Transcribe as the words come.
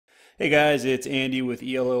Hey guys, it's Andy with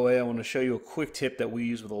ELOA. I want to show you a quick tip that we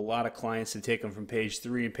use with a lot of clients to take them from page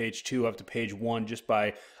 3 and page 2 up to page 1 just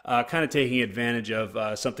by kind of taking advantage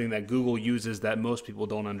of something that Google uses that most people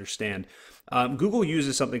don't understand. Google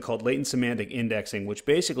uses something called latent semantic indexing, which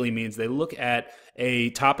basically means they look at a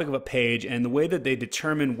topic of a page, and the way that they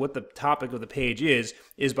determine what the topic of the page is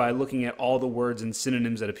by looking at all the words and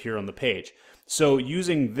synonyms that appear on the page. So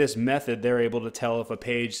using this method, they're able to tell if a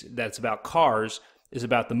page that's about cars is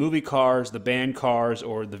about the movie Cars, the band Cars,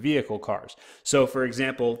 or the vehicle Cars. So for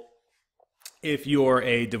example, if you're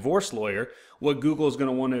a divorce lawyer, what Google is going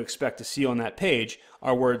to want to expect to see on that page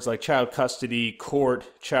are words like child custody, court,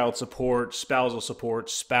 child support, spousal support,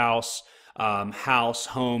 spouse, house,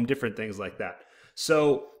 home, different things like that.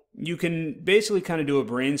 So you can basically kind of do a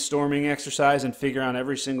brainstorming exercise and figure out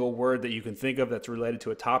every single word that you can think of that's related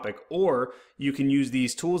to a topic, or you can use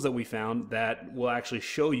these tools that we found that will actually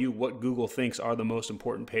show you what Google thinks are the most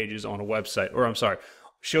important pages on a website, or I'm sorry,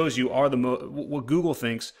 shows you are what Google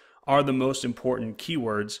thinks are the most important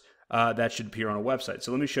keywords that should appear on a website.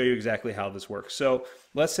 So let me show you exactly how this works. So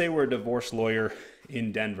let's say we're a divorce lawyer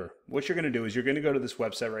in Denver. What you're going to do is you're going to go to this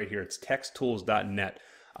website right here. It's texttools.net.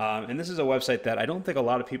 And this is a website that I don't think a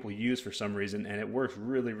lot of people use for some reason, and it works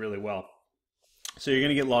really, really well. So you're going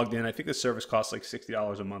to get logged in. I think the service costs like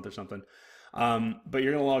 $60 a month or something. But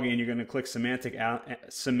you're going to log in. You're going to click semantic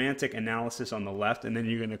analysis on the left, and then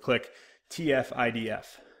you're going to click TF-IDF.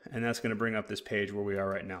 And that's going to bring up this page where we are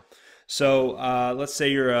right now. So let's say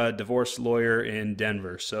you're a divorce lawyer in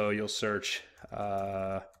Denver. So you'll search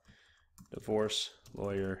divorce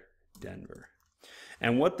lawyer Denver.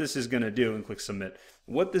 And what this is going to do, and click submit,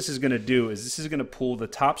 what this is going to do is this is going to pull the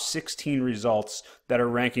top 16 results that are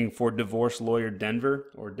ranking for divorce lawyer Denver,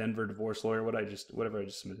 or Denver divorce lawyer, whatever I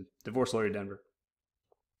just submitted, divorce lawyer Denver.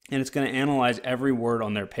 And it's going to analyze every word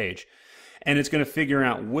on their page. And it's going to figure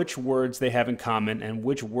out which words they have in common and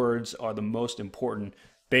which words are the most important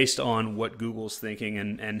based on what Google's thinking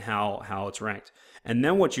and how it's ranked. And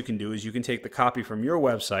then what you can do is you can take the copy from your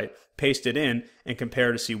website, paste it in, and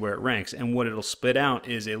compare to see where it ranks. And what it'll spit out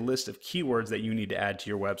is a list of keywords that you need to add to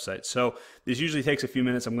your website. So this usually takes a few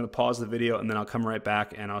minutes. I'm going to pause the video and then I'll come right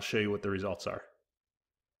back and I'll show you what the results are.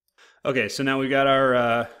 Okay, so now we got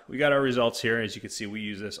our results here. As you can see, we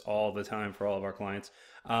use this all the time for all of our clients.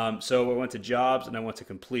 So I went to jobs and I went to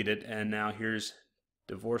completed, and now here's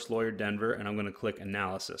divorce lawyer Denver, and I'm going to click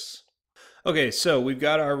analysis. Okay, so we've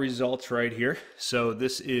got our results right here. So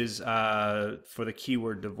this is for the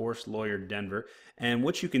keyword divorce lawyer Denver, and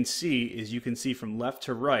what you can see is you can see from left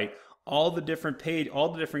to right all the different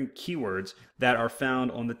keywords that are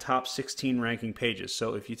found on the top 16 ranking pages.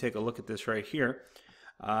 So if you take a look at this right here.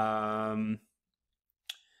 All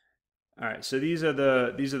right, so these are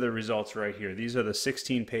the results right here. These are the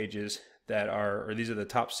 16 pages that are, or these are the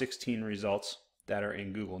top 16 results that are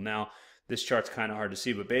in Google. Now, this chart's kind of hard to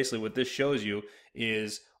see, but basically what this shows you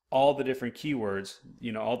is all the different keywords,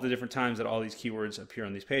 all the different times that all these keywords appear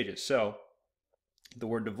on these pages. So the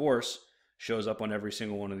word divorce shows up on every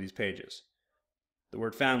single one of these pages. The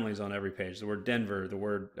word family is on every page. The word Denver, the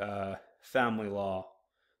word family law,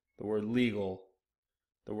 the word legal,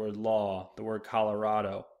 the word law, the word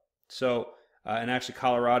Colorado. So, and actually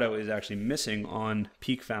Colorado is actually missing on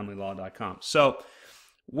peakfamilylaw.com. So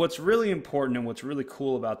what's really important and what's really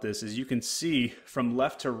cool about this is you can see from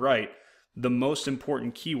left to right the most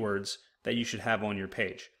important keywords that you should have on your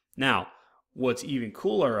page. Now, what's even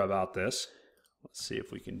cooler about this, let's see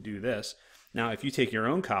if we can do this. Now, if you take your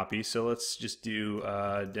own copy, so let's just do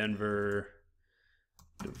Denver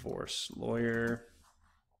divorce lawyer.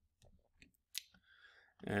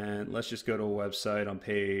 And let's just go to a website on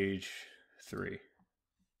page 3.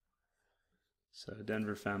 So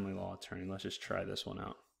Denver family law attorney. Let's just try this one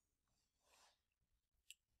out.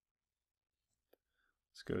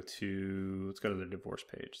 Let's go to the divorce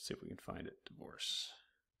page. Let's see if we can find it. Divorce.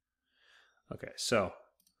 Okay, so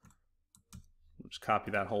we'll just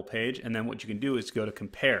copy that whole page, and then what you can do is go to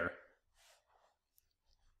compare.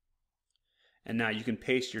 And now you can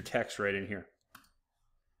paste your text right in here.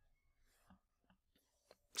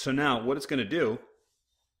 So now what it's going to do,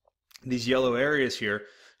 these yellow areas here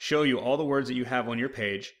show you all the words that you have on your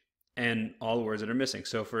page and all the words that are missing.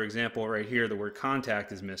 So for example, right here, the word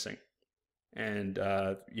contact is missing. And,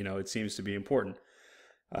 it seems to be important.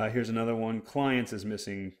 Here's another one. Clients is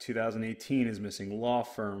missing. 2018 is missing. Law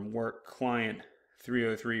firm, work, client,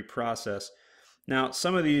 303, process. Now,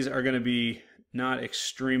 some of these are going to be not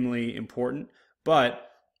extremely important, but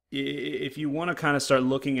if you want to kind of start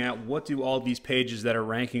looking at what do all these pages that are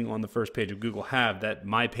ranking on the first page of Google have that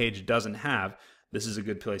my page doesn't have, this is a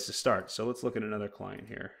good place to start. So let's look at another client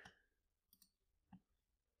here.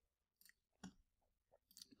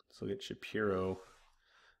 Let's look at Shapiro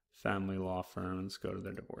Family Law Firm. Let's go to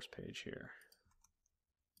their divorce page here.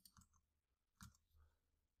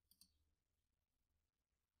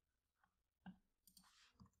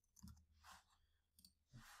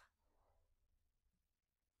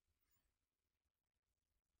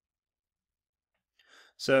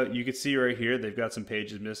 So you can see right here, they've got some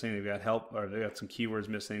pages missing. They've got help, or they've got some keywords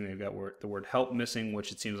missing. They've got the word help missing,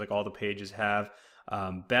 which it seems like all the pages have.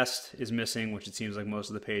 Best is missing, which it seems like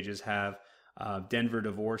most of the pages have. Denver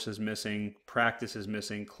divorce is missing. Practice is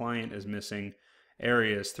missing. Client is missing.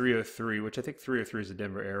 Area is 303, which I think 303 is the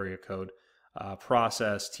Denver area code.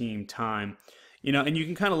 Process, team, time. And you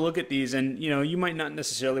can kind of look at these, and you might not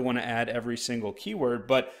necessarily want to add every single keyword,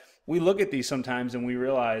 but we look at these sometimes and we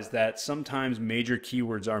realize that sometimes major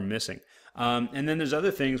keywords are missing. And then there's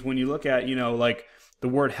other things when you look at, like the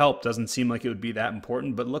word help doesn't seem like it would be that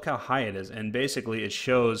important, but look how high it is. And basically it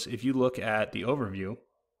shows, if you look at the overview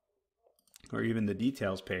or even the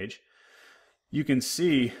details page, you can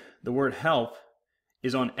see the word help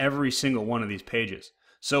is on every single one of these pages.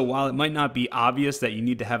 So while it might not be obvious that you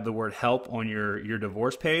need to have the word help on your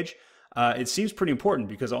divorce page, it seems pretty important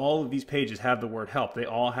because all of these pages have the word help. They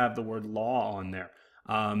all have the word law on there.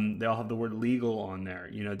 They all have the word legal on there,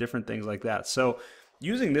 different things like that. So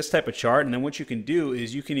using this type of chart, and then what you can do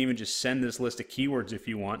is you can even just send this list of keywords if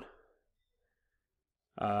you want.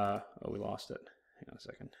 Oh, we lost it. Hang on a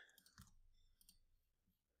second.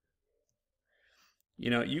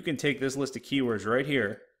 You can take this list of keywords right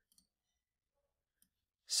here,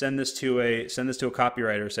 send this to a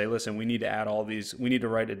copywriter, say, listen, we need to add all these, we need to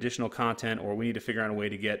write additional content, or we need to figure out a way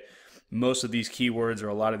to get most of these keywords or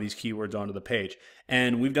a lot of these keywords onto the page.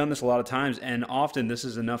 And we've done this a lot of times, and often this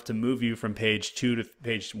is enough to move you from page 2 to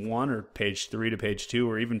page 1, or page 3 to page 2,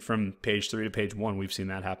 or even from page 3 to page 1. We've seen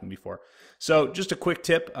that happen before. So just a quick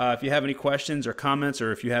tip, if you have any questions or comments,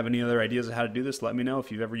 or if you have any other ideas of how to do this, let me know.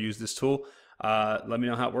 If you've ever used this tool, let me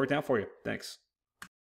know how it worked out for you. Thanks.